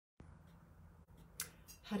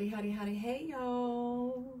Howdy, howdy, howdy, hey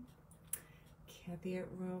y'all. Kathy at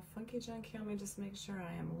Royal Funky Junkie. Let me just make sure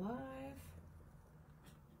I am live.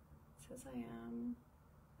 It says I am.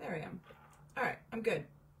 There I am. All right, I'm good.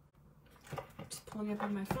 Just pulling up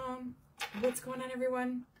on my phone. What's going on,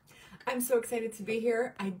 everyone? I'm so excited to be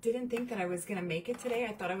here. I didn't think that I was gonna make it today.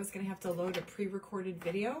 I thought I was gonna have to load a pre-recorded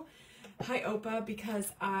video. Hi, Opa,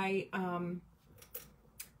 because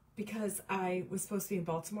I was supposed to be in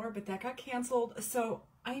Baltimore, but that got canceled. So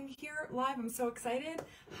I'm here live. I'm so excited.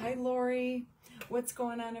 Hi, Lori. What's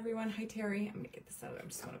going on, everyone? Hi, Terry. I'm gonna get this out. I'm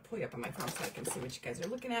just gonna pull you up on my phone so I can see what you guys are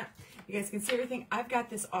looking at. You guys can see everything. I've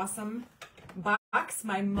got this awesome box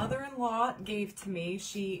my mother-in-law gave to me.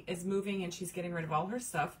 She is moving and she's getting rid of all her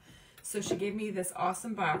stuff. So she gave me this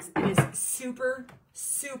awesome box. It is super,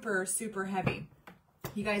 super, super heavy.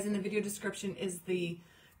 You guys, in the video description is the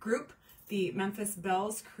group, the Memphis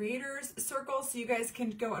Bells Creators Circle, so you guys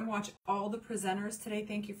can go and watch all the presenters today.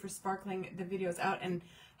 Thank you for sparkling the videos out. And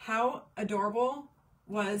how adorable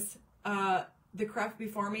was the craft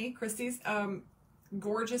before me, Christy's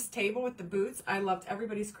gorgeous table with the boots. I loved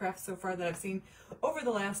everybody's craft so far that I've seen over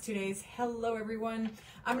the last 2 days. Hello, everyone.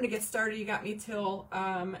 I'm going to get started. You got me till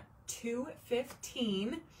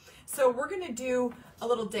 2:15. So we're going to do a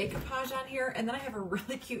little decoupage on here, and then I have a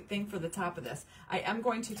really cute thing for the top of this. I am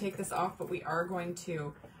going to take this off, but we are going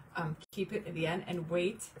to keep it at the end and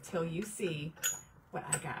wait till you see what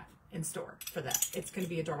I got in store for that. It's going to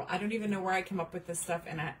be adorable. I don't even know where I came up with this stuff,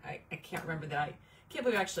 and I can't remember that. I can't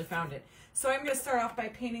believe I actually found it. So I'm going to start off by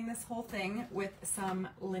painting this whole thing with some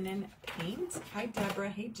linen paint. Hi, Deborah.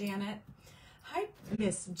 Hey, Janet. Hi,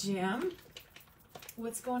 Miss Jim.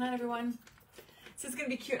 What's going on, everyone? This is going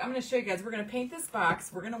to be cute. I'm going to show you guys. We're going to paint this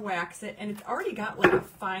box. We're going to wax it. And it's already got like a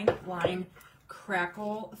fine line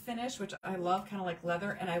crackle finish, which I love, kind of like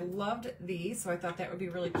leather. And I loved these, so I thought that would be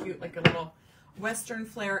really cute, like a little Western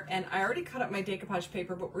flair. And I already cut up my decoupage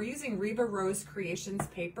paper, but we're using Reba Rose Creations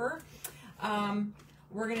paper.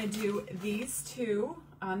 We're going to do these two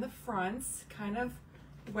on the fronts, kind of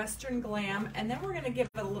Western glam. And then we're going to give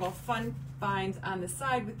it a little fun bind on the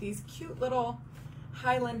side with these cute little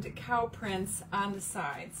Highland cow prints on the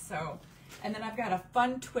sides. So, and then I've got a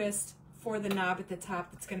fun twist for the knob at the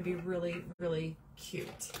top that's going to be really, really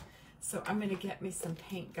cute. So I'm going to get me some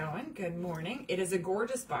paint going. Good morning. It is a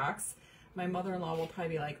gorgeous box. My mother-in-law will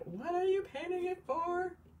probably be like, what are you painting it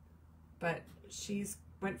for? But she's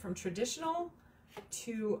went from traditional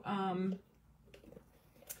to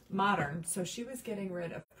modern. So she was getting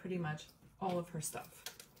rid of pretty much all of her stuff.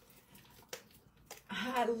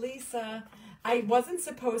 Hi, Lisa. I wasn't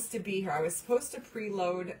supposed to be here. I was supposed to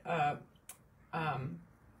preload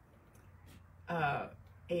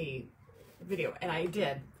a video, and I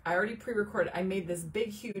did. I already pre-recorded. I made this big,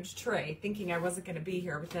 huge tray thinking I wasn't going to be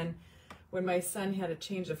here, but then when my son had a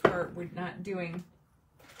change of heart, we're not doing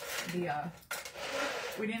the,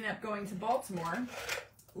 we ended up going to Baltimore.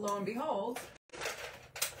 Lo and behold,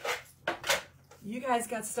 you guys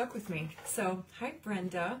got stuck with me. So, hi,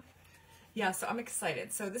 Brenda. Yeah, so I'm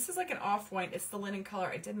excited. So this is like an off-white. It's the linen color.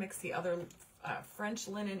 I did mix the other French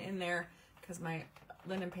linen in there because my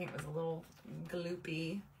linen paint was a little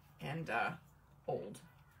gloopy and old.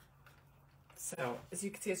 So as you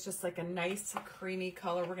can see, it's just like a nice creamy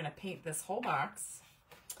color. We're going to paint this whole box.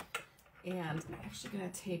 And I'm actually going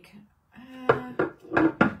to take, do I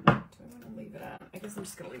want to leave it on? I guess I'm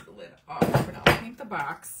just going to leave the lid off for now. I'll paint the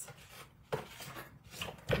box.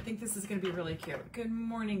 I think this is going to be really cute. Good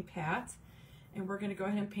morning, Pat. And we're going to go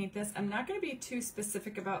ahead and paint this. I'm not going to be too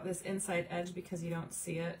specific about this inside edge because you don't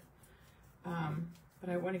see it. But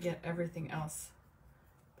I want to get everything else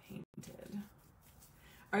painted.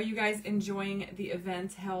 Are you guys enjoying the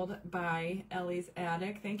event held by Ellie's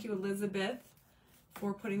Attic? Thank you, Elizabeth,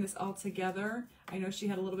 for putting this all together. I know she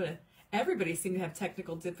had a little bit of, everybody seemed to have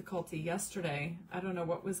technical difficulty yesterday. I don't know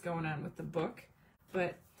what was going on with the book,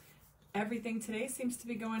 but everything today seems to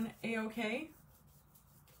be going a-okay.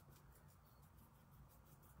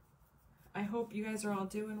 I hope you guys are all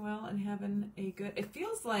doing well and having a good, it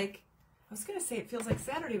feels like, I was going to say it feels like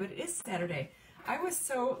Saturday, but it is Saturday. I was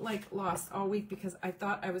so like lost all week because I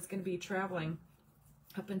thought I was going to be traveling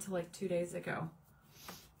up until like 2 days ago.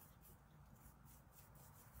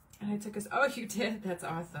 And I took us, oh, you did? That's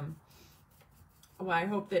awesome. Well, I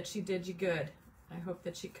hope that she did you good. I hope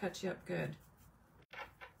that she cut you up good.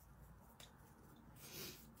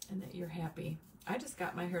 And that you're happy. I just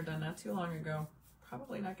got my hair done not too long ago.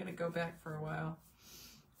 Probably not going to go back for a while.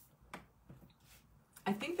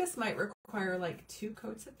 I think this might require like 2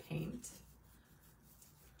 coats of paint.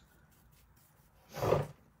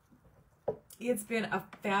 It's been a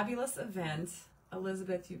fabulous event.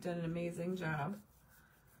 Elizabeth, you've done an amazing job.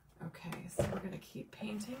 Okay, so we're gonna keep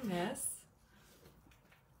painting this.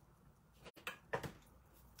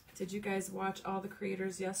 Did you guys watch All the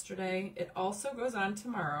Creators yesterday? It also goes on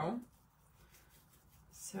tomorrow.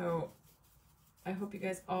 So I hope you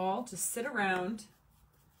guys all just sit around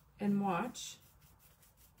and watch.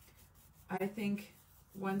 I think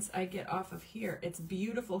once I get off of here, it's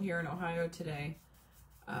beautiful here in Ohio today.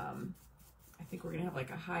 I think we're gonna have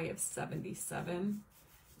like a high of 77.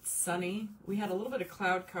 It's sunny. We had a little bit of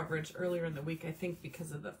cloud coverage earlier in the week, I think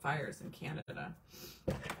because of the fires in Canada.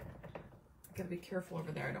 Gotta be careful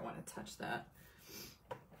over there. I don't want to touch that.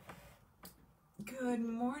 Good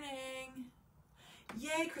morning.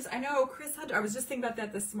 Yay, Chris. I know, Chris Hunter. I was just thinking about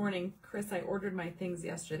that this morning. Chris, I ordered my things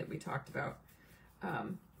yesterday that we talked about.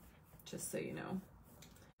 Just so you know.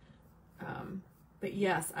 But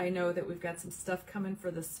yes, I know that we've got some stuff coming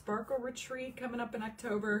for the Sparkle Retreat coming up in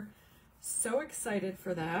October. So excited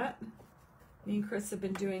for that. Me and Chris have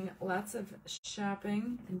been doing lots of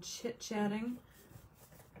shopping and chit-chatting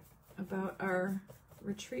about our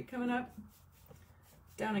retreat coming up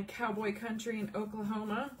down in cowboy country in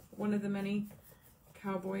Oklahoma, one of the many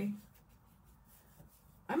cowboy.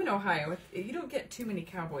 I'm in Ohio. You don't get too many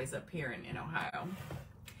cowboys up here in Ohio.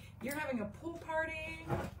 You're having a pool party.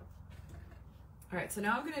 All right, so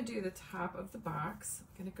now I'm going to do the top of the box.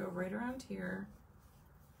 I'm going to go right around here.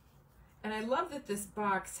 And I love that this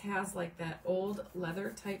box has like that old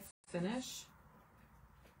leather type finish.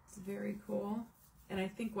 It's very cool. And I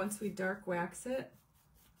think once we dark wax it,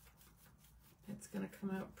 it's going to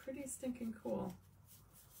come out pretty stinking cool.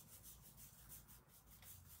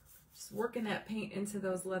 Just working that paint into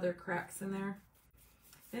those leather cracks in there.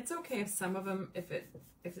 And it's okay if some of them, if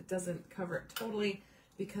it doesn't cover it totally,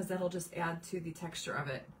 because that'll just add to the texture of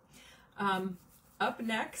it. Up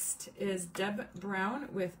next is Deb Brown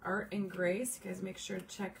with Art and Grace. You guys make sure to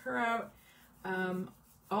check her out.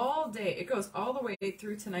 All day, it goes all the way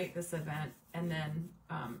through tonight, this event, and then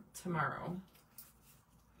tomorrow.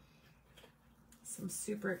 So I'm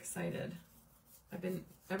super excited.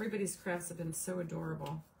 Everybody's crafts have been so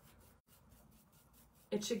adorable.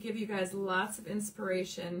 It should give you guys lots of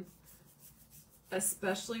inspiration,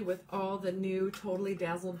 especially with all the new Totally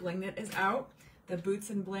Dazzled bling that is out. The Boots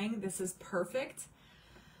and Bling, this is perfect.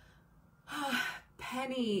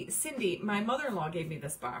 Penny, Cindy, my mother-in-law gave me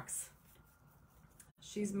this box.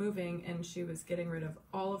 She's moving and she was getting rid of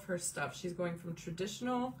all of her stuff. She's going from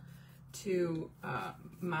traditional to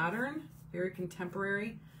modern, very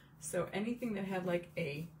contemporary. So anything that had like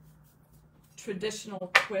a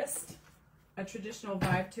traditional twist, a traditional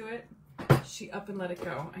vibe to it, she up and let it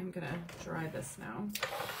go. I'm gonna dry this now.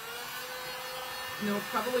 No,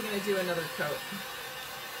 probably gonna do another coat.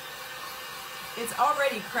 It's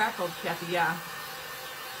already crackled, Kathy, yeah.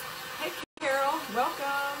 Hey Carol,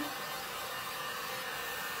 welcome.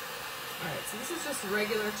 All right, so this is just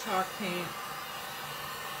regular chalk paint.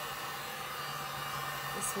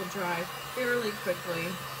 This will dry fairly quickly.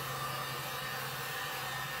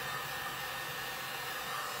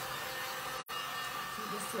 Do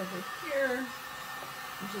this over here.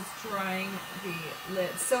 I'm just drying the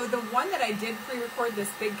lid. So the one that I did pre-record,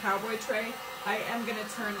 this big cowboy tray, I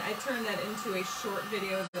turned that into a short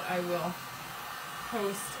video that I will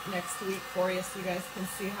post next week for you so you guys can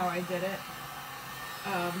see how I did it.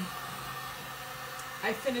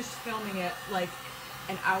 I finished filming it like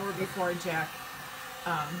an hour before Jack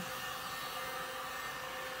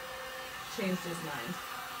changed his mind.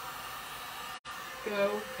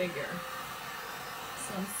 Go figure.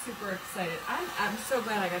 So I'm super excited. I'm so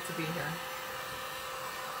glad I got to be here.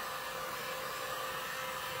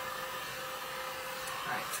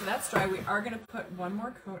 All right, so that's dry. We are going to put one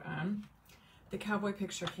more coat on. The cowboy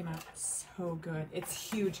picture came out so good.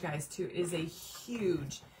 It's huge, guys, too. It is a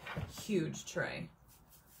huge, huge tray.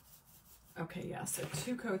 Okay, yeah, so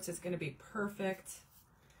 2 coats is going to be perfect.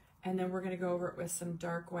 And then we're going to go over it with some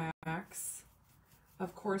dark wax.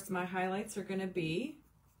 Of course, my highlights are going to be,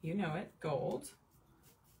 you know it, gold.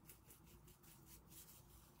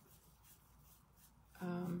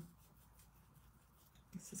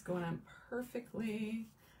 This is going on perfectly.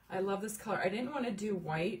 I love this color. I didn't want to do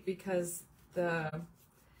white because the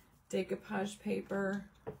decoupage paper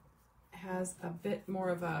has a bit more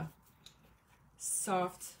of a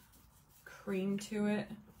soft cream to it.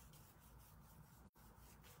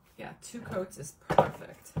 Yeah, 2 coats is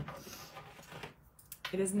perfect.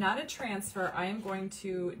 It is not a transfer. I am going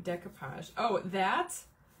to decoupage. Oh,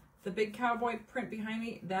 the big cowboy print behind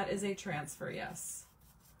me, that is a transfer, yes.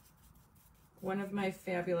 One of my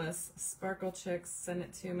fabulous sparkle chicks sent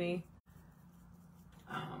it to me.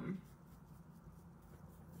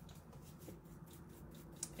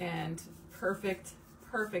 And perfect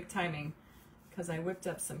perfect timing because I whipped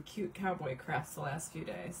up some cute cowboy crafts the last few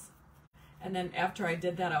days. And then after I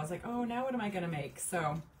did that, I was like, oh, now what am I going to make?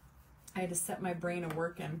 So I had to set my brain a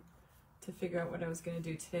working to figure out what I was going to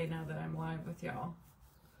do today now that I'm live with y'all.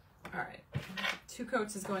 All right, 2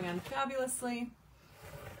 coats is going on fabulously.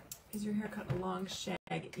 Is your hair cut a long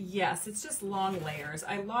shag? Yes, it's just long layers.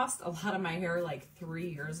 I lost a lot of my hair like 3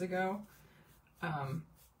 years ago.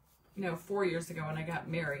 No, 4 years ago when I got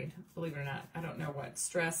married, believe it or not. I don't know what,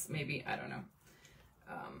 stress, maybe, I don't know.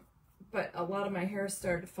 But a lot of my hair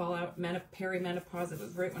started to fall out, perimenopause. It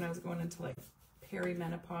was right when I was going into like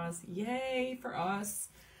perimenopause. Yay for us.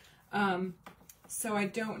 So I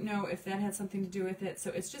don't know if that had something to do with it.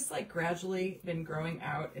 So it's just like gradually been growing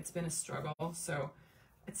out. It's been a struggle. So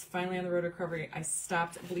it's finally on the road to recovery. I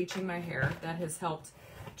stopped bleaching my hair. That has helped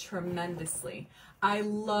tremendously. I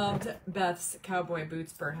loved Beth's cowboy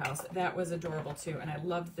boots birdhouse. That was adorable too. And I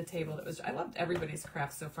loved the table. I loved everybody's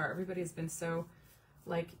craft so far. Everybody's been so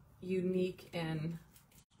like unique and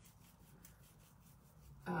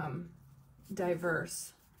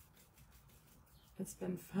diverse. It's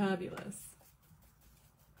been fabulous.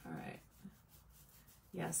 All right.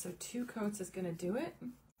 Yeah, so 2 coats is going to do it.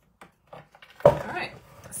 All right.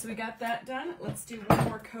 So we got that done. Let's do one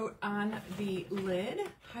more coat on the lid.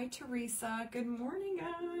 Hi, Teresa. Good morning,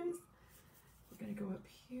 guys. We're going to go up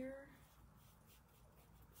here.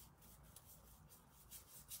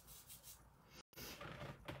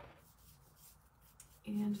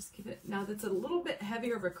 And just give it, now that's a little bit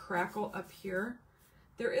heavier of a crackle up here.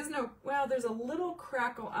 There is no, well, there's a little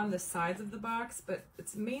crackle on the sides of the box, but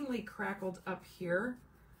it's mainly crackled up here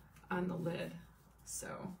on the lid. So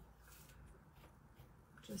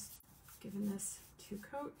just giving this 2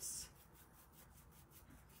 coats.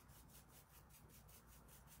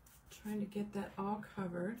 Trying to get that all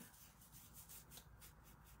covered.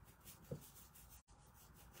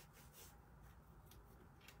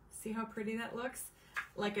 See how pretty that looks?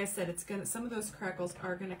 Like I said, it's gonna, some of those crackles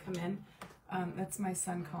are gonna come in. That's my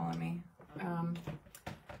son calling me.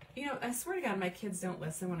 You know, I swear to God, my kids don't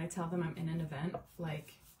listen when I tell them I'm in an event.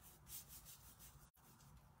 Like,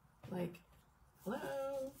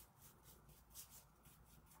 hello?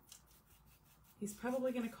 He's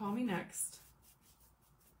probably gonna call me next.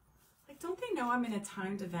 Like, don't they know I'm in a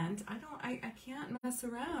timed event? I can't mess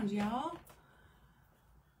around, y'all.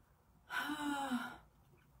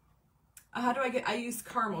 How do I use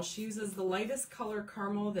caramel. She uses the lightest color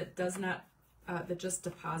caramel that does not, that just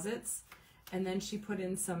deposits. And then she put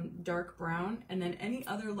in some dark brown. And then any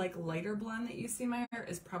other like lighter blonde that you see in my hair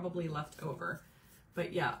is probably left over.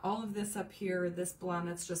 But yeah, all of this up here, this blonde,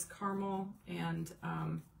 that's just caramel. And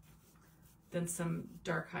then some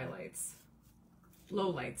dark highlights. Low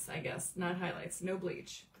lights, I guess, not highlights, no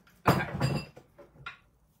bleach. Okay.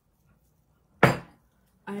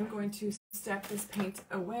 I am going to stack this paint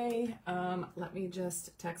away. Let me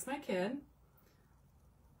just text my kid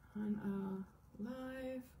on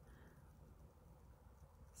live.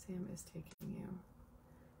 Sam is taking you.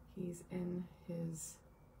 He's in his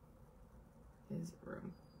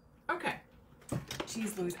room. Okay.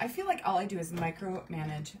 Jeez Louise, I feel like all I do is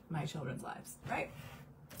micromanage my children's lives, right?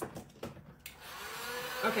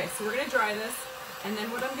 Okay, so we're gonna dry this, and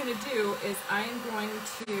then what I'm gonna do is I am going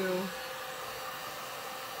to,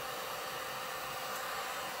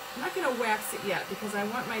 I'm not gonna wax it yet because I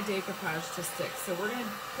want my decoupage to stick. So we're gonna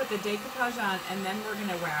put the decoupage on and then we're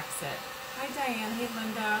gonna wax it. Hi Diane, hey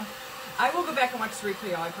Linda. I will go back and watch the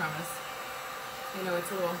replay, y'all, I promise. I know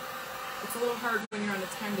it's a little hard when you're on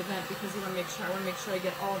a timed event because I wanna make sure I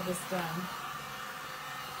get all of this done.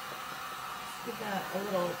 Get that a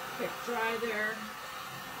little quick dry there.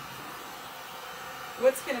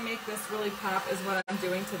 What's going to make this really pop is what I'm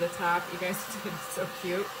doing to the top. You guys did so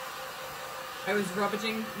cute. I was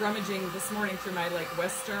rummaging this morning through my like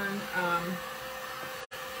Western,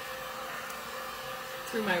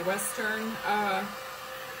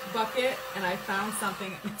 bucket, and I found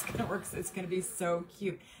something. It's going to work. It's going to be so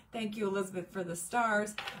cute. Thank you, Elizabeth, for the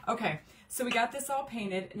stars. Okay, so we got this all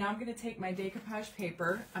painted. Now I'm going to take my decoupage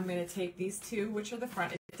paper. I'm going to take these 2, which are the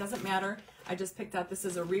front. It doesn't matter. I just picked out, this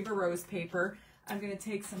is a Reba Rose paper. I'm going to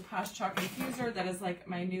take some Posh Chalk Infuser. That is like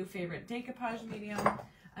my new favorite decoupage medium.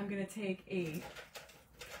 I'm going to take a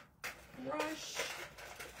brush,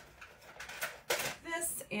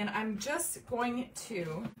 this, and I'm just going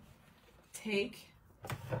to take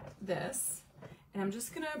this, and I'm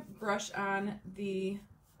just going to brush on the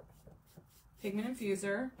pigment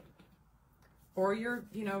infuser or your,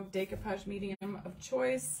 you know, decoupage medium of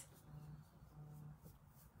choice.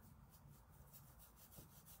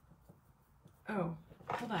 Oh,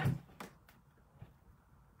 hold on.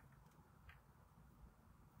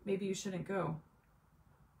 maybe you shouldn't go.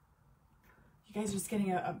 You guys are just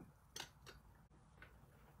getting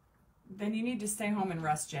then you need to stay home and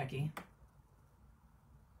rest, Jackie.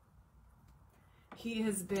 He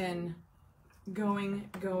has been going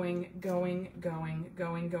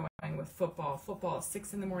with football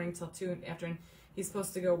 6 in the morning till 2 in the afternoon. He's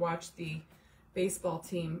supposed to go watch the baseball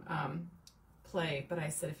team play, but I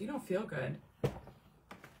said, if you don't feel good,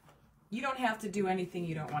 you don't have to do anything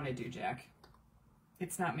you don't want to do, Jack.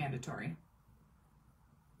 It's not mandatory.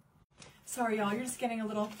 Sorry, y'all, you're just getting a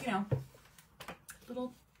little, you know,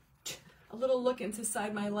 a little look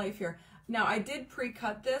inside my life here. Now, I did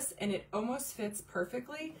pre-cut this, and it almost fits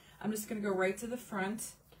perfectly. I'm just going to go right to the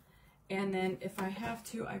front, and then if I have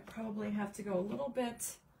to, I probably have to go a little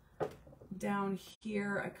bit down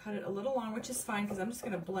here. I cut it a little long, which is fine, because I'm just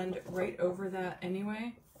going to blend it right over that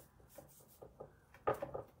anyway.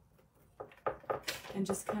 And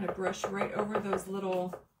just kind of brush right over those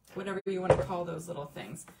little, whatever you want to call those little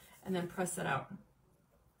things, and then press it out.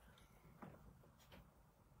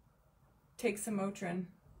 Take some Motrin.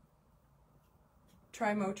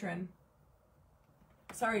 Try Motrin.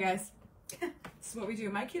 Sorry, guys. This is what we do.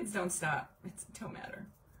 My kids don't stop. It don't matter.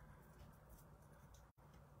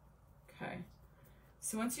 Okay.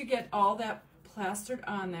 So once you get all that plastered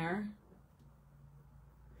on there,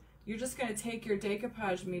 you're just going to take your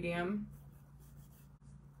decoupage medium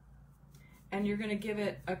and you're going to give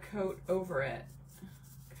it a coat over it.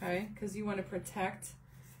 Okay? Because you want to protect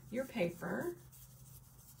your paper.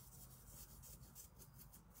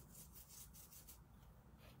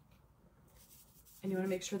 And you want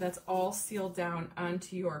to make sure that's all sealed down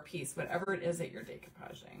onto your piece, whatever it is that you're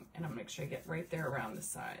decoupaging. And I'm going to make sure I get right there around the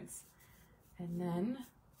sides. And then,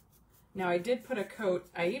 now I did put a coat,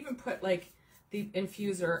 I even put like the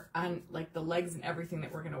infuser on like the legs and everything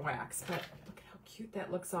that we're going to wax. But look at how cute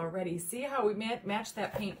that looks already. See how we matched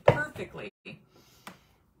that paint perfectly.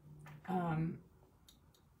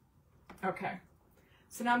 Okay.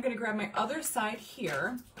 So now I'm going to grab my other side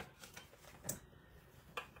here.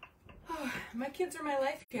 My kids are my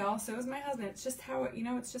life, y'all. So is my husband. It's just how, you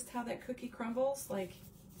know, it's just how that cookie crumbles. Like,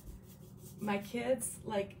 my kids,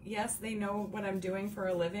 like, yes, they know what I'm doing for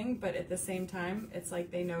a living, but at the same time, it's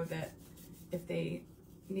like they know that if they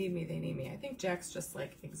need me, they need me. I think Jack's just,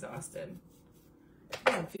 like, exhausted. He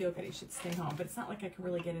doesn't feel good. He should stay home, but it's not like I can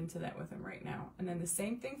really get into that with him right now. And then the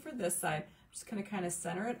same thing for this side. I'm just going to kind of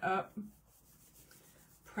center it up,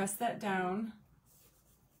 press that down.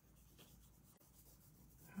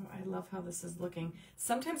 Oh, I love how this is looking.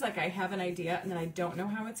 Sometimes like I have an idea and then I don't know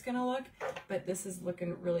how it's gonna look, but this is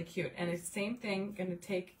looking really cute. And it's the same thing, gonna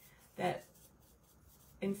take that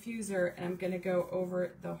infuser and I'm gonna go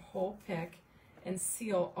over the whole pick and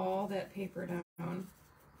seal all that paper down.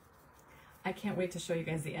 I can't wait to show you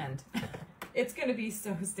guys the end. It's gonna be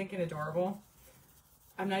so stinking adorable.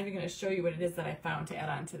 I'm not even gonna show you what it is that I found to add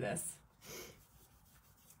on to this.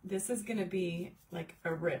 This is gonna be like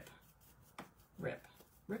a Rip's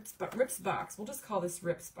box. We'll just call this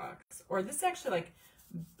Rip's box. Or this is actually like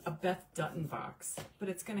a Beth Dutton box, but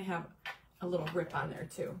it's going to have a little rip on there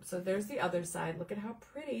too. So there's the other side. Look at how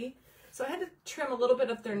pretty. So I had to trim a little bit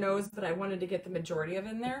of their nose, but I wanted to get the majority of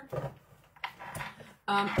in there.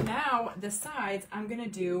 Now the sides, I'm going to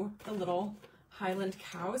do the little Highland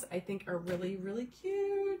cows. I think are really, really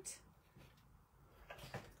cute.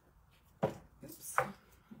 Oops.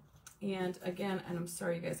 And again, and I'm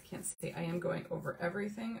sorry you guys can't see, I am going over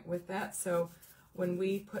everything with that. So when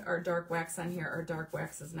we put our dark wax on here, our dark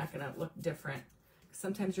wax is not going to look different.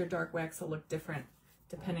 Sometimes your dark wax will look different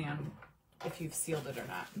depending on if you've sealed it or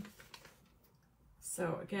not.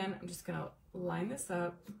 So again, I'm just going to line this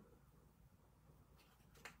up.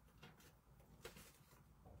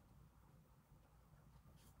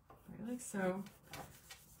 Right like so.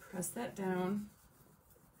 Press that down.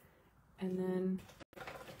 And then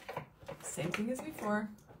same thing as before.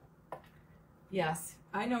 Yes,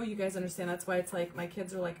 I know you guys understand. That's why it's like my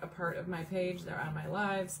kids are like a part of my page. They're on my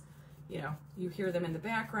lives. You know, you hear them in the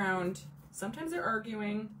background. Sometimes they're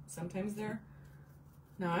arguing. Sometimes they're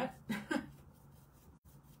not.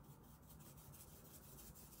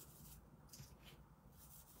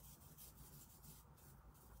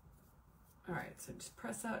 All right, so just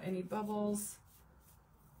press out any bubbles.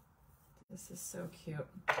 This is so cute.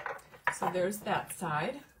 So there's that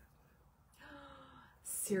side.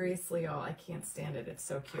 Seriously, y'all, I can't stand it. It's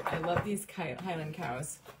so cute. I love these Highland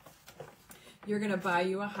cows. You're going to buy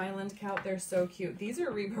you a Highland cow. They're so cute. These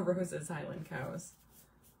are Reba Rose's Highland cows.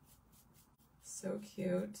 So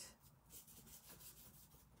cute.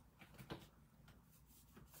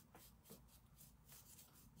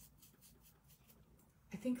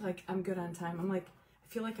 I think, like, I'm good on time. I'm like, I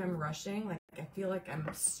feel like I'm rushing, like I feel like I'm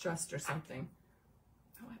stressed or something.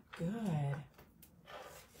 Oh, good.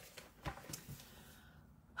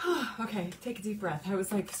 Okay, take a deep breath. I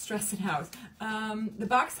was like stressing out. The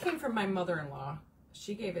box came from my mother-in-law.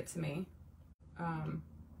 She gave it to me.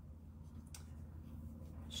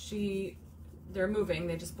 They're moving.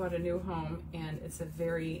 They just bought a new home, and it's a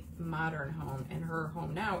very modern home, and her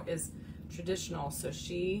home now is traditional. So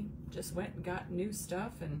she just went and got new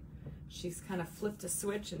stuff, and she's kind of flipped a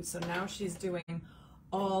switch, and so now she's doing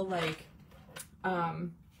all like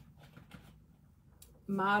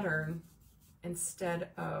modern instead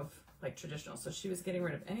of like traditional. So she was getting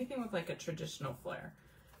rid of anything with like a traditional flair.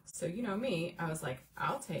 So you know me, I was like,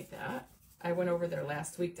 I'll take that. I went over there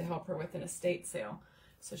last week to help her with an estate sale.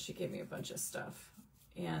 So she gave me a bunch of stuff.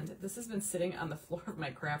 And this has been sitting on the floor of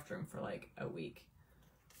my craft room for like a week.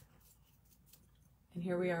 And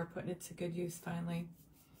here we are putting it to good use finally.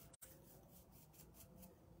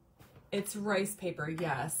 It's rice paper,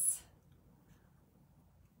 yes.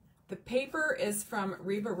 The paper is from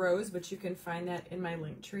Reba Rose, which you can find that in my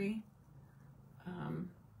link tree.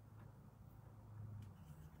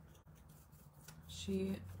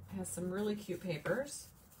 She has some really cute papers.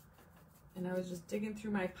 And I was just digging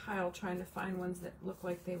through my pile trying to find ones that look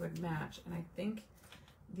like they would match. And I think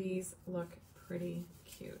these look pretty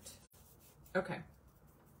cute. Okay.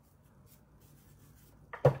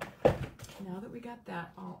 Now that we got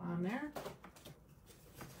that all on there,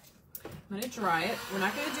 I'm going to dry it. We're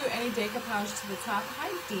not going to do any decoupage to the top. Hi,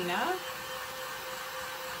 Dina.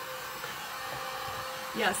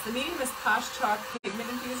 Yes, the medium is Posh Chalk Pigment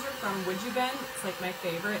Infuser from Would You Bend. It's like my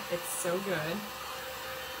favorite. It's so good.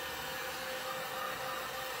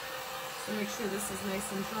 So make sure this is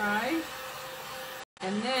nice and dry.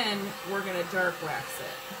 And then we're going to dark wax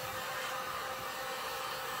it.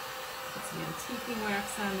 Put some antiquing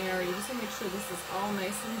wax on there. You just want to make sure this is all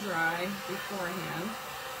nice and dry beforehand.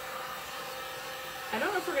 I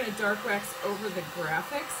don't know if we're going to dark wax over the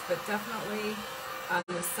graphics, but definitely on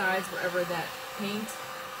the sides wherever that paint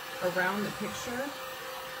around the picture.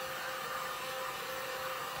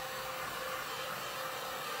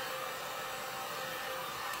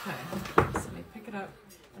 Okay, so let me pick it up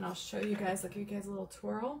and I'll show you guys, I'll give you guys a little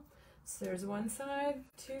twirl. So there's one side,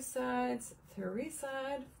 two sides, three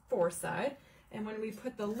side, four side. And when we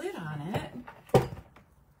put the lid on it,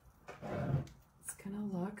 it's gonna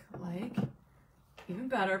look like even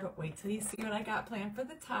better, but wait till you see what I got planned for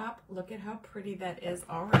the top. Look at how pretty that is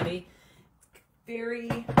already. Very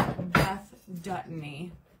Beth Dutton-y.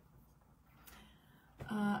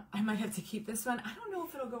 I might have to keep this one. I don't know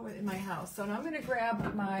if it'll go in my house. So now I'm going to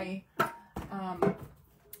grab my,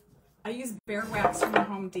 I use Bear Wax from the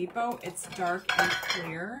Home Depot. It's dark and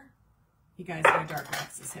clear. You guys know dark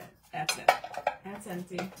wax is hit. That's it. That's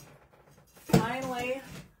empty. Finally,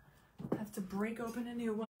 I have to break open a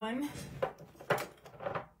new one.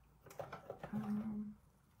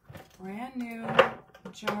 Brand new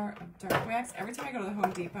jar of dark wax. Every time I go to the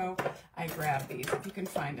Home Depot, I grab these. If you can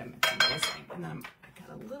find them, it's amazing. And then I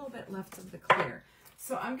got a little bit left of the clear.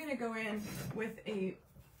 So I'm going to go in with I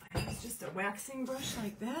use just a waxing brush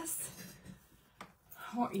like this.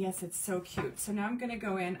 Oh, yes, it's so cute. So now I'm going to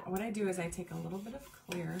go in. What I do is I take a little bit of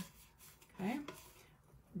clear, okay,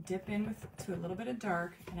 dip in to a little bit of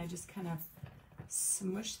dark, and I just kind of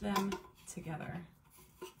smush them together,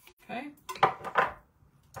 okay?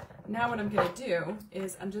 Now what I'm going to do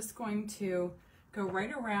is I'm just going to go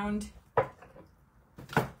right around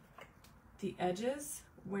the edges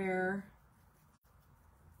where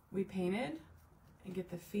we painted and get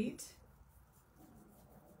the feet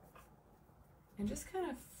and just kind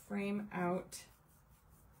of frame out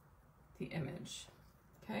the image,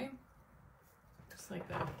 okay? Just like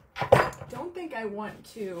that. Don't think I want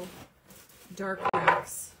to dark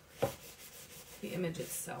wax the image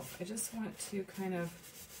itself. I just want to kind of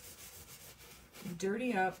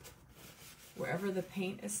dirty up wherever the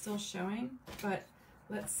paint is still showing, but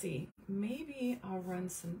let's see, maybe I'll run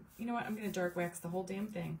some, you know what, I'm going to dark wax the whole damn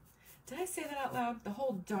thing. Did I say that out loud? The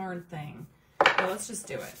whole darn thing. Well, let's just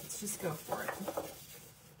do it. Let's just go for it.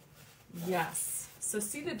 Yes. So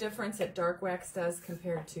see the difference that dark wax does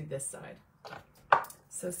compared to this side.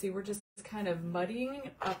 So see, we're just kind of muddying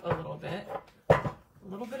it up a little bit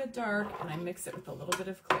of dark, and I mix it with a little bit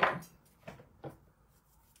of clear.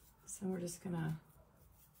 So we're just gonna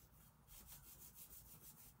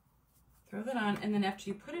throw that on, and then after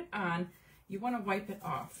you put it on, you want to wipe it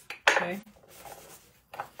off, okay?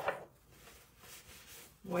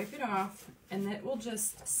 Wipe it off, and it will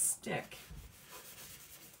just stick.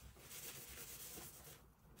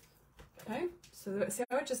 Okay, so see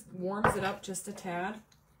how it just warms it up just a tad?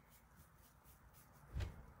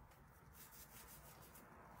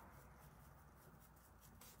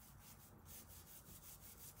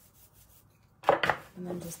 And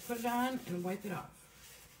then just put it on and wipe it off.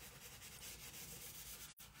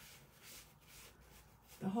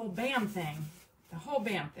 The whole bam thing. The whole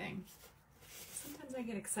bam thing. Sometimes I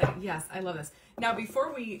get excited. Yes, I love this. Now,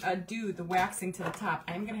 before we do the waxing to the top,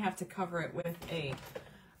 I'm going to have to cover it with a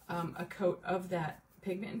coat of that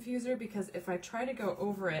pigment infuser, because if I try to go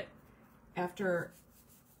over it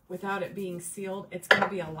without it being sealed, it's going to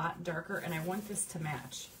be a lot darker, and I want this to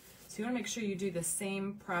match. So you want to make sure you do the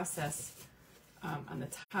same process on the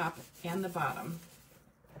top and the bottom.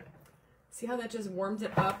 See how that just warmed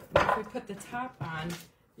it up? If we put the top on,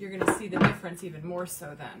 you're going to see the difference even more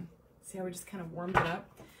so then. See how we just kind of warmed it up?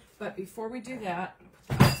 But before we do that,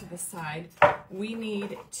 put that to the side, we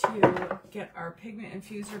need to get our pigment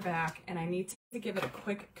infuser back, and I need to give it a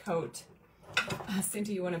quick coat.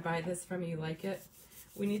 Cindy, you want to buy this from me? You like it?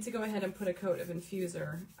 We need to go ahead and put a coat of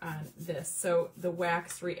infuser on this so the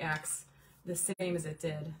wax reacts the same as it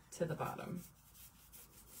did to the bottom.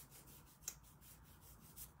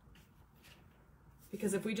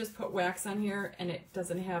 Because if we just put wax on here and it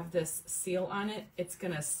doesn't have this seal on it, it's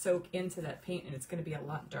going to soak into that paint and it's going to be a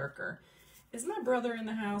lot darker. Is my brother in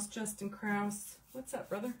the house, Justin Krause? What's up,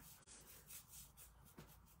 brother?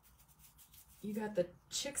 You got the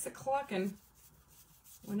chicks a-clucking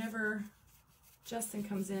whenever Justin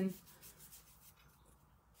comes in.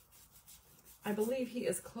 I believe he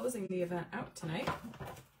is closing the event out tonight.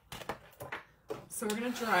 So we're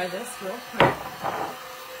going to dry this real quick.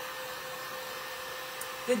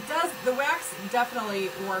 The wax definitely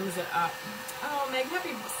warms it up. Oh, Meg,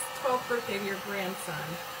 happy 12th birthday to your grandson.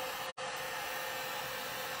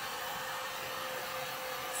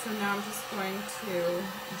 So now I'm just going to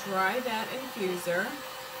dry that infuser.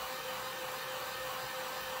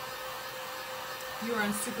 You are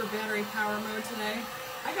on super battery power mode today.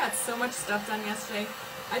 I got so much stuff done yesterday.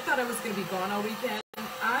 I thought I was going to be gone all weekend.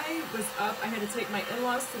 I was up. I had to take my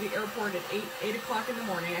in-laws to the airport at 8 o'clock in the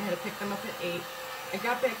morning. I had to pick them up at 8. I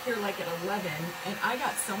got back here like at 11, and I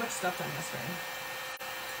got so much stuff done yesterday.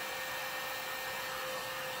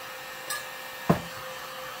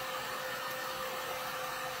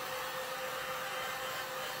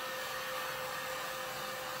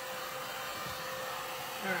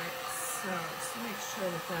 All right, so just make sure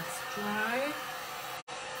that that's dry.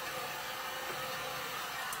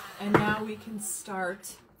 And now we can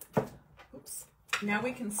start, oops, now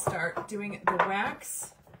we can start doing the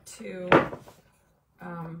wax to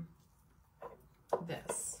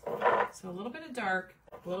this. So a little bit of dark,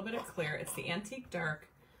 a little bit of clear. It's the Antique Dark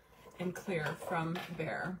and Clear from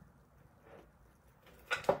Behr.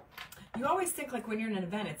 You always think like when you're in an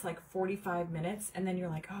event, it's like 45 minutes, and then you're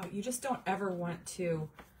like, oh, you just don't ever want to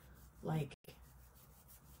like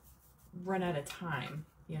run out of time,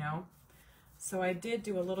 you know? So I did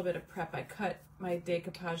do a little bit of prep. I cut my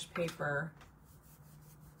decoupage paper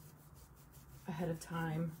ahead of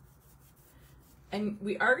time. And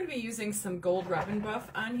we are going to be using some gold rub and buff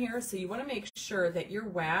on here, so you want to make sure that your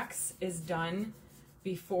wax is done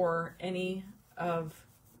before any of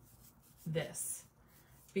this.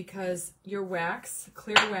 Because your wax,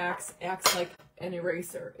 clear wax, acts like an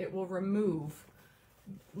eraser. It will remove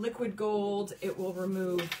liquid gold, it will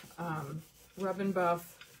remove rub and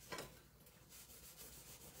buff.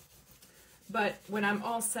 But when I'm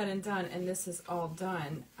all said and done, and this is all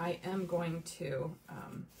done, I am going to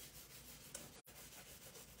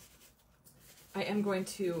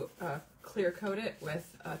clear coat it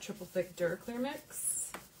with a triple thick Duraclear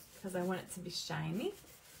mix because I want it to be shiny.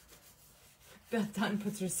 Beth Dunn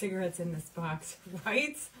puts her cigarettes in this box,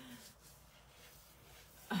 right?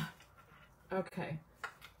 Okay.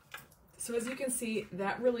 So as you can see,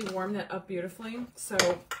 that really warmed that up beautifully. So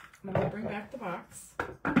I'm going to bring back the box.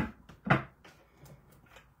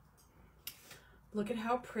 Look at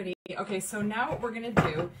how pretty. Okay, so now what we're going to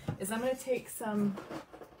do is I'm going to take some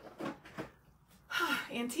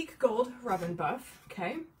Antique Gold Rub and Buff,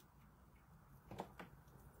 okay?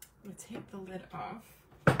 I'm going to take the lid off.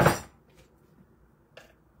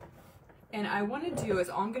 And I want to do is,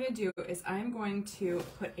 all I'm going to do is I'm going to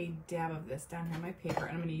put a dab of this down here on my paper,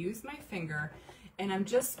 and I'm going to use my finger, and I'm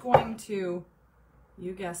just going to,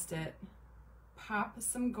 you guessed it, pop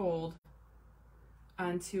some gold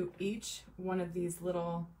onto each one of these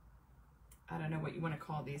little, I don't know what you want to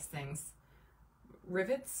call these things,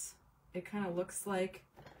 rivets. It kind of looks like,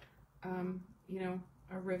 you know,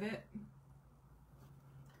 a rivet.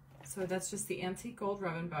 So that's just the Antique Gold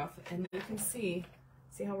Rub and Buff, and you can see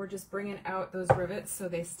how we're just bringing out those rivets so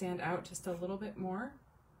they stand out just a little bit more.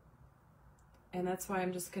 And that's why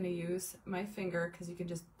I'm just going to use my finger, because you can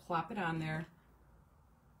just plop it on there.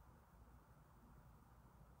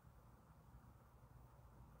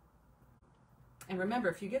 And remember,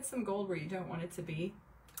 if you get some gold where you don't want it to be,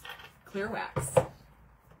 clear wax.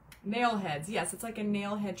 Nail heads. Yes, it's like a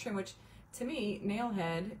nail head trim, which to me, nail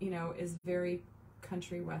head, you know, is very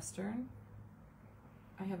country western.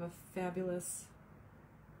 I have a fabulous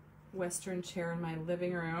western chair in my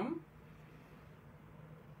living room.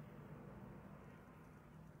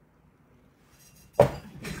 I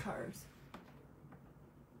hate cars.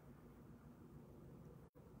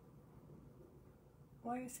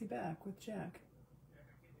 Why is he back with Jack?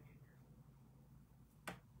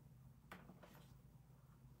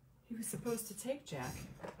 He was supposed to take Jack.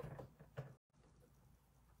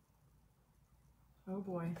 Oh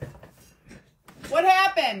boy. What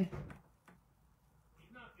happened?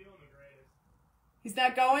 He's not feeling the greatest. He's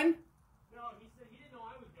not going? No, he said he didn't know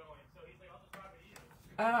I was going, so he's like, I'll just drive it you.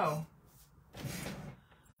 Oh.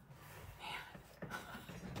 Man.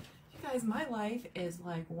 You guys, my life is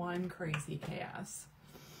like one crazy chaos.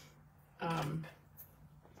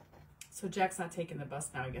 So Jack's not taking the bus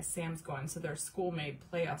now. I guess Sam's going. So there's school-made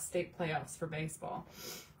playoffs, state playoffs for baseball.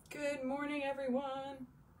 Good morning, everyone.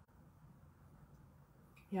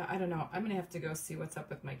 Yeah, I don't know. I'm going to have to go see what's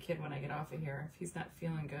up with my kid when I get off of here. If he's not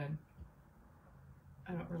feeling good,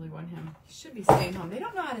 I don't really want him. He should be staying home. They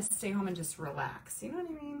don't know how to stay home and just relax. You know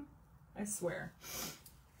what I mean? I swear.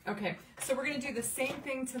 Okay, so we're going to do the same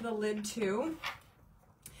thing to the lid, too.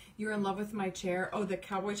 You're in love with my chair. Oh, the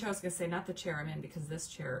cowboy chair. I was going to say, not the chair I'm in, because this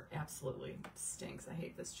chair absolutely stinks. I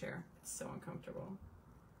hate this chair. It's so uncomfortable.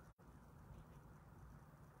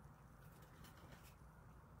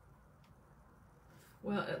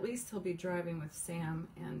 Well, at least he'll be driving with Sam,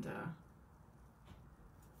 and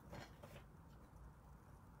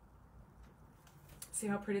see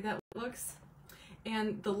how pretty that looks?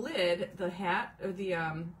 And the lid, the hat, or the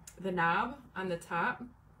knob on the top,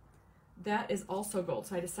 that is also gold,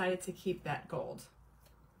 so I decided to keep that gold.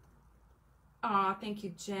 Aw, thank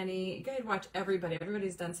you, Jenny. You guys watch everybody.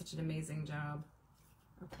 Everybody's done such an amazing job.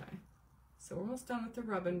 Okay, so we're almost done with the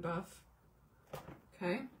rub and buff.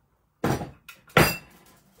 Okay.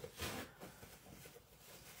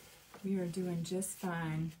 We are doing just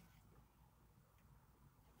fine.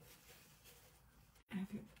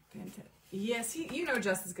 Fantastic. Yes, you know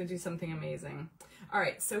Justin's going to do something amazing. All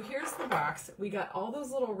right, so here's the box. We got all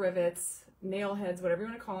those little rivets, nail heads, whatever you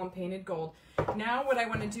want to call them, painted gold. Now what I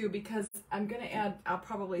want to do, because I'm going to add, I'll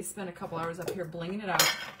probably spend a couple hours up here blinging it out,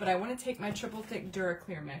 but I want to take my triple thick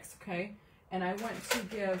Duraclear mix, okay? And I want to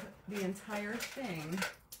give the entire thing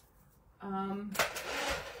a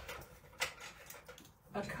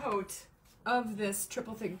coat of this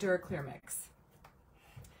triple thick Duraclear mix.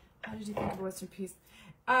 How did you think of a Western piece?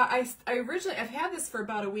 I've had this for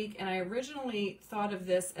about a week, and I originally thought of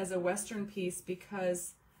this as a Western piece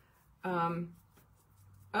because of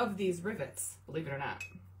these rivets, believe it or not.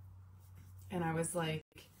 And I was like,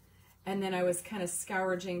 and then I was kind of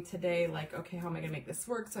scourging today, like, okay, how am I gonna make this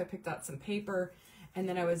work? So I picked out some paper, and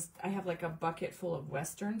then I have like a bucket full of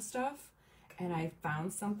Western stuff, and I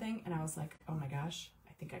found something, and I was like, oh my gosh,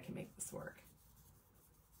 I think I can make this work.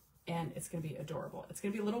 And it's going to be adorable. It's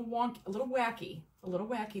going to be a little wacky,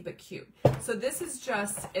 but cute. So this is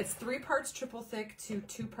just, it's 3 parts triple thick to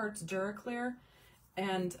 2 parts Duraclear.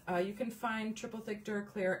 And you can find triple thick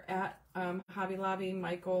Duraclear at Hobby Lobby,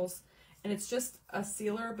 Michael's. And it's just a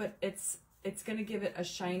sealer, but it's going to give it a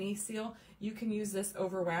shiny seal. You can use this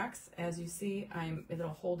over wax. As you see, it'll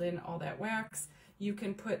hold in all that wax. You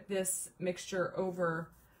can put this mixture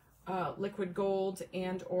over liquid gold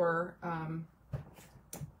and or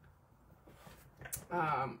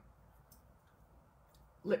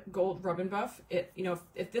gold rub and buff.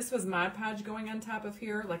 If this was Mod Podge going on top of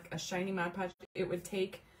here, like a shiny Mod Podge, it would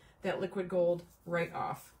take that liquid gold right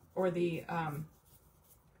off, or the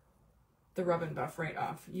rub and buff right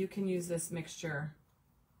off. You can use this mixture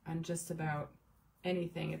on just about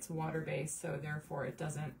anything. It's water based, so therefore it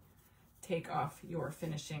doesn't take off your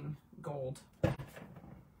finishing gold.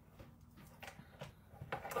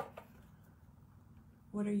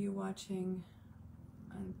 What are you watching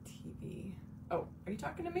on TV? Oh, are you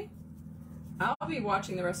talking to me? I'll be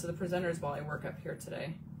watching the rest of the presenters while I work up here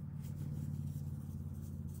today.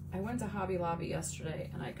 I went to Hobby Lobby yesterday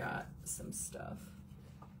and I got some stuff.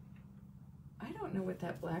 I don't know what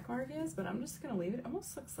that black mark is, but I'm just gonna leave it. It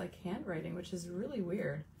almost looks like handwriting, which is really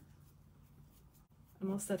weird.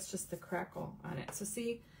 Unless that's just the crackle on it. So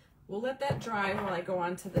see, we'll let that dry while I go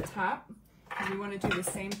on to the top. We want to do the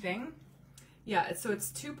same thing. Yeah, so it's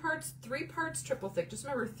 3 parts triple thick. Just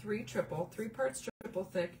remember 3 parts triple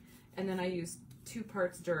thick, and then I use 2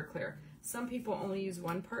 parts Duraclear. Some people only use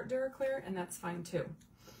 1 part Duraclear, and that's fine too.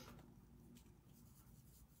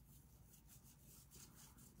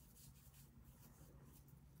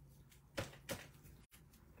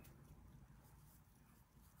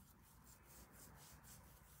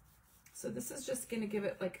 So this is just going to give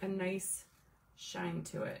it like a nice shine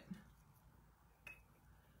to it.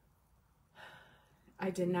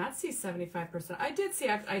 I did not see 75%. I did see,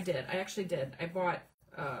 I actually did. I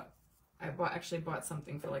actually bought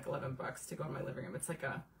something for like 11 bucks to go in my living room. It's like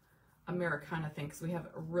a Americana thing because we have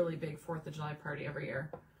a really big 4th of July party every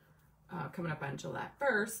year coming up on July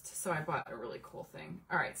 1st. So I bought a really cool thing.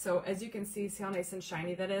 All right, so as you can see how nice and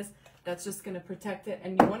shiny that is? That's just going to protect it.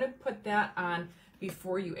 And you want to put that on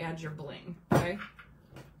before you add your bling, okay?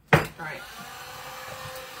 All right.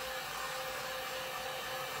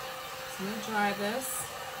 So I'm going to dry this.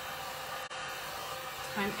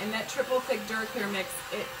 And that triple thick Duracare mix,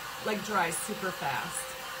 it like dries super fast.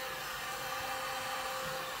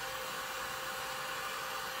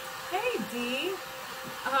 Hey, Dee.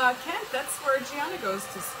 Kent, that's where Gianna goes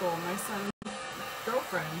to school. My son's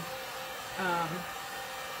girlfriend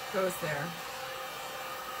goes there.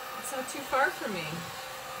 It's not too far from me.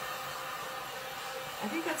 I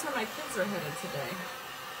think that's where my kids are headed today.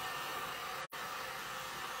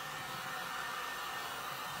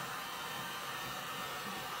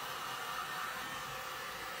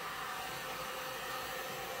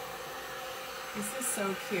 This is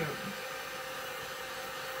so cute.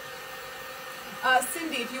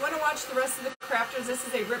 Cindy, if you want to watch the rest of the crafters, this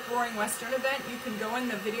is a rip-roaring Western event. You can go in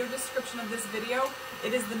the video description of this video.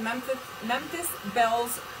 It is the Memphis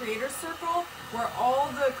Bells Creator Circle, where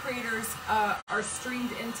all the creators are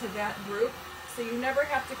streamed into that group. So you never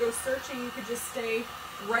have to go searching. You could just stay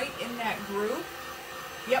right in that group.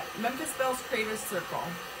 Yep, Memphis Bells Creator Circle.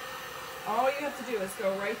 All you have to do is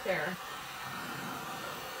go right there.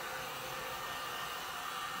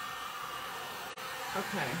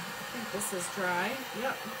 Okay, I think this is dry.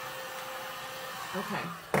 Yep. Okay.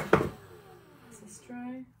 Is this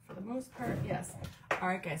dry for the most part? Yes. All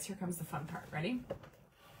right, guys, here comes the fun part. Ready?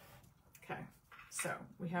 Okay, so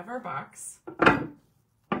we have our box.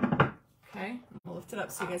 Okay, I'll lift it up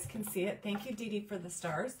so you guys can see it. Thank you, Dee Dee, for the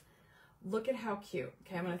stars. Look at how cute.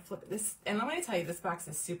 Okay, I'm going to flip this. And I'm going to tell you, this box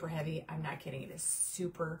is super heavy. I'm not kidding. It is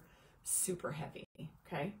super, super heavy.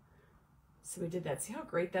 Okay. So we did that. See how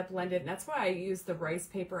great that blended? And that's why I used the rice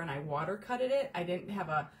paper and I water cutted it. I didn't have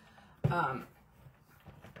a, I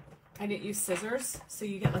didn't use scissors. So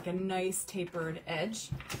you get like a nice tapered edge.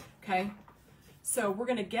 Okay. So we're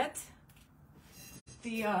going to get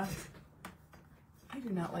the, I do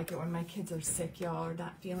not like it when my kids are sick, y'all, or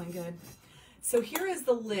not feeling good. So here is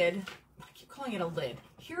the lid. I keep calling it a lid.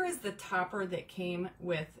 Here is the topper that came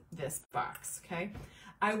with this box. Okay.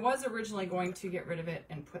 I was originally going to get rid of it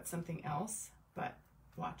and put something else, but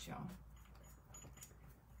watch, y'all.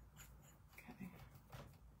 Okay.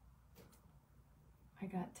 I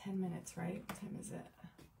got 10 minutes, right? What time is it?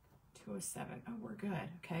 2:07. Oh, we're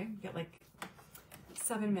good. Okay. We got like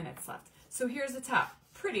 7 minutes left. So here's the top.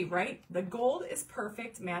 Pretty, right? The gold is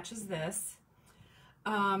perfect, matches this.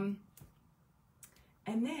 And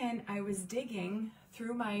then I was digging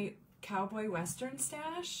through my cowboy western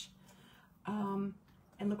stash.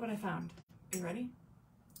 And look what I found. You ready?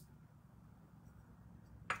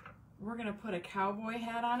 We're going to put a cowboy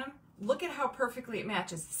hat on him. Look at how perfectly it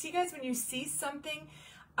matches. See, guys, when you see something,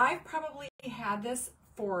 I've probably had this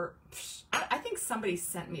for, I think somebody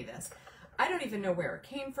sent me this. I don't even know where it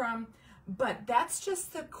came from, but that's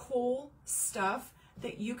just the cool stuff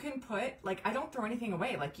that you can put. Like, I don't throw anything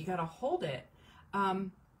away. Like, you got to hold it.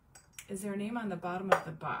 Is there a name on the bottom of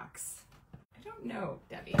the box? I don't know,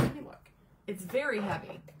 Debbie. Let me look. It's very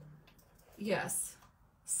heavy. Yes.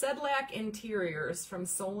 Sedlak Interiors from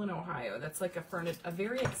Solon, Ohio. That's like a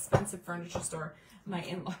very expensive furniture store my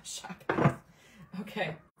in-law shop at.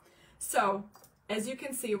 Okay. So, as you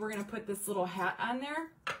can see, we're going to put this little hat on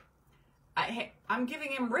there. I'm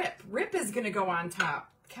giving him Rip. Rip is going to go on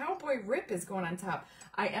top. Cowboy Rip is going on top.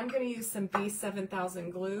 I am going to use some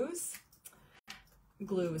B7000 glues.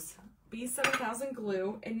 B7000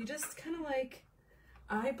 glue. And you just kind of like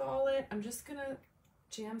eyeball it. I'm just gonna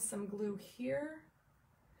jam some glue here.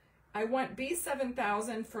 I want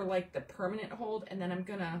B7000 for like the permanent hold, and then I'm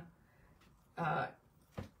gonna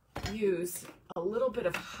use a little bit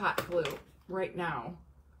of hot glue right now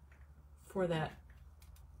for that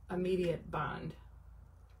immediate bond.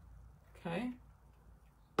 Okay,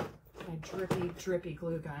 my drippy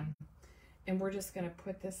glue gun, and we're just gonna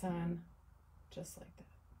put this on just like that.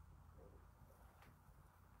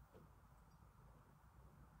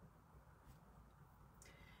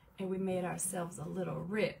 And we made ourselves a little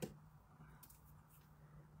rip.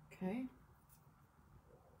 Okay.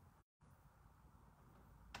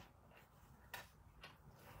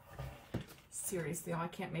 Seriously, I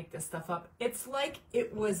can't make this stuff up. It's like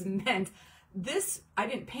it was meant. This, I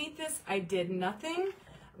didn't paint this. I did nothing.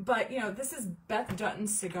 But, you know, this is Beth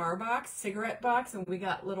Dutton's cigarette box, and we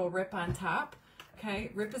got little Rip on top.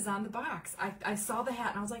 Okay, Rip is on the box. I saw the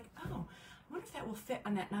hat, and I was like, oh, I wonder if that will fit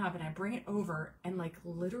on that knob. And I bring it over, and like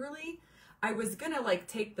literally, I was going to like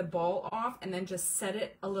take the ball off and then just set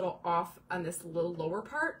it a little off on this little lower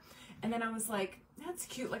part. And then I was like, that's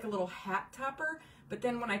cute, like a little hat topper. But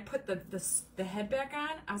then when I put the head back on,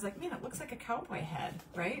 I was like, man, it looks like a cowboy head,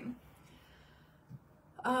 right?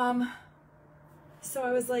 So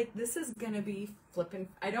I was like, this is gonna be flipping.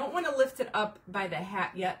 I don't want to lift it up by the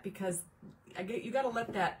hat yet because you got to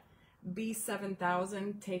let that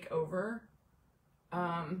B7000 take over,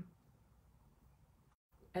 and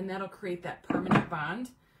that'll create that permanent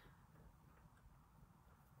bond.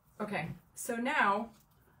 Okay, so now,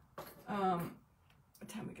 what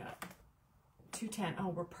time we got? 2:10. Oh,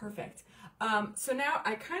 we're perfect. So now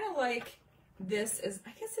I kind of like this is,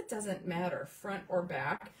 I guess it doesn't matter front or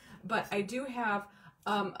back, but I do have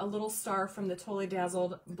a little star from the Totally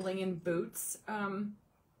Dazzled Bling and Boots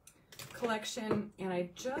collection, and I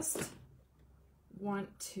just want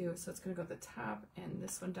to, so it's going to go at the top and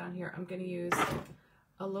this one down here. I'm going to use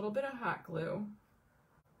a little bit of hot glue,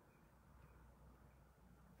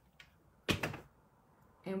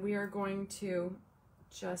 and we are going to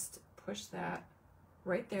just push that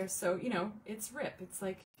right there. So, you know, it's Rip. It's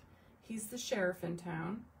like he's the sheriff in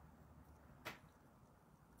town.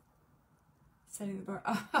 Setting the bar.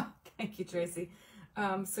 Oh, thank you, Tracy.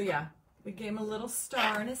 So yeah, we gave him a little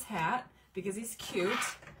star in his hat because he's cute.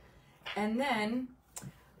 And then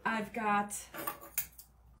I've got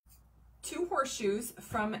 2 horseshoes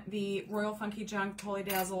from the Royal Funky Junk Totally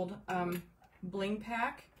Dazzled Bling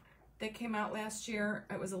Pack that came out last year.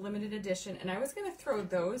 It was a limited edition, and I was going to throw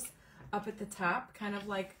those up at the top, kind of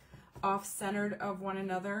like off-centered of one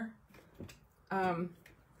another. So I'm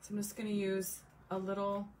just going to use a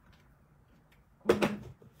little,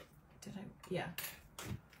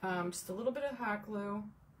 just a little bit of hot glue.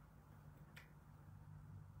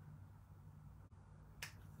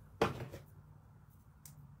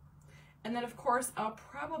 And then of course, what I'll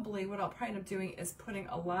probably end up doing is putting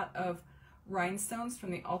a lot of rhinestones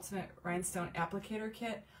from the Ultimate Rhinestone Applicator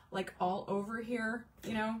Kit, like all over here,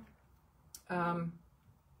 you know.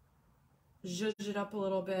 Zhuzh it up a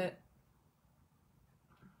little bit.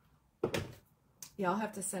 Yeah, I'll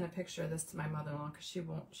have to send a picture of this to my mother-in-law because she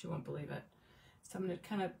won't believe it. So I'm going to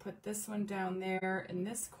kind of put this one down there in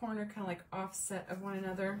this corner, kind of like offset of one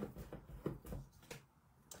another.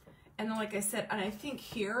 And then, like I said, and I think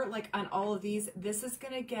here, like on all of these, this is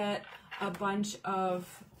going to get a bunch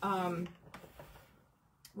of,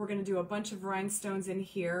 we're going to do a bunch of rhinestones in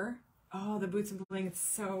here. Oh, the Boots and Bling, it's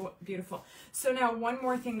so beautiful. So now one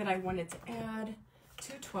more thing that I wanted to add,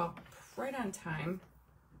 212, right on time.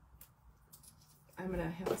 I'm going to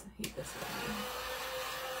have to heat this again.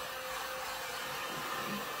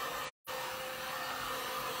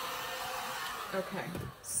 Okay,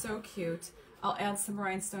 so cute. I'll add some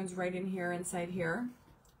rhinestones right in here, inside here.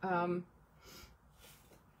 I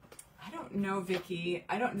don't know, Vicki.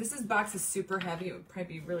 This box is super heavy. It would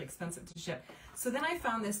probably be really expensive to ship. So then I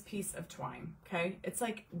found this piece of twine, okay? It's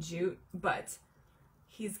like jute, but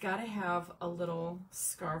he's got to have a little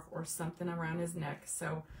scarf or something around his neck.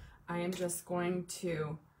 So I am just going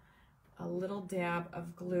to, a little dab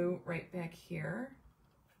of glue right back here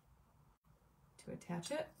to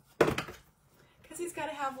attach it. Because he's got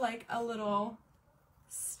to have like a little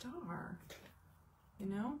star, you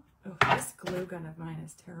know? Oh, this glue gun of mine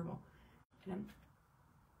is terrible. And I'm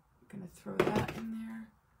going to throw that in there.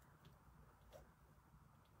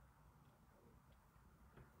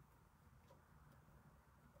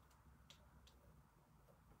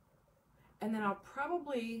 And then I'll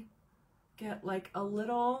probably get like a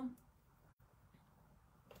little,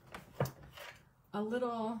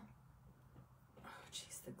 oh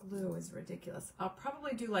geez, the glue is ridiculous. I'll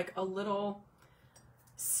probably do like a little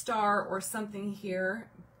star or something here,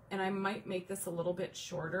 and I might make this a little bit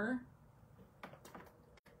shorter.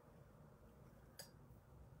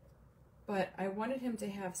 But I wanted him to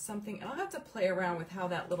have something, and I'll have to play around with how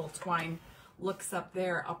that little twine looks up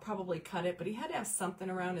there. I'll probably cut it, but he had to have something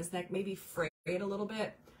around his neck, maybe frayed a little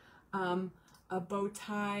bit. A bow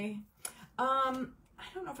tie. I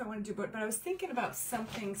don't know if I want to do bow, but I was thinking about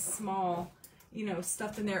something small, you know,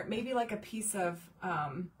 stuffed in there. Maybe like a piece of, do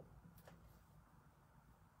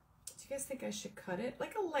you guys think I should cut it?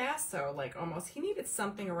 Like a lasso, like almost. He needed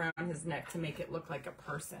something around his neck to make it look like a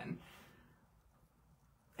person.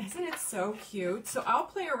 Isn't it so cute? So I'll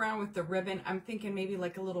play around with the ribbon. I'm thinking maybe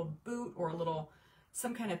like a little boot or a little,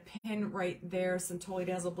 some kind of pin right there, some Totally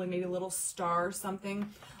Dazzled Bling, maybe a little star or something,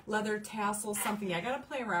 leather tassel, something. Yeah, I got to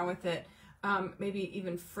play around with it. maybe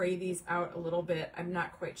even fray these out a little bit. I'm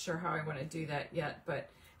not quite sure how I want to do that yet, but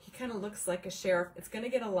he kind of looks like a sheriff. It's going to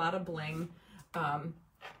get a lot of bling.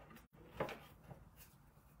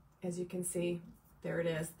 As you can see, there it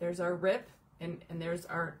is. There's our rip, and there's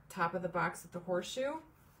our top of the box with the horseshoe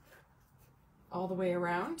all the way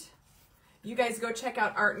around. You guys go check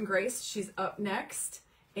out Art and Grace. She's up next.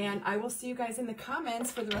 And I will see you guys in the comments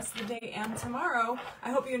for the rest of the day and tomorrow.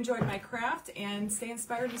 I hope you enjoyed my craft, and stay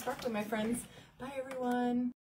inspired and sparkly, my friends. Bye, everyone.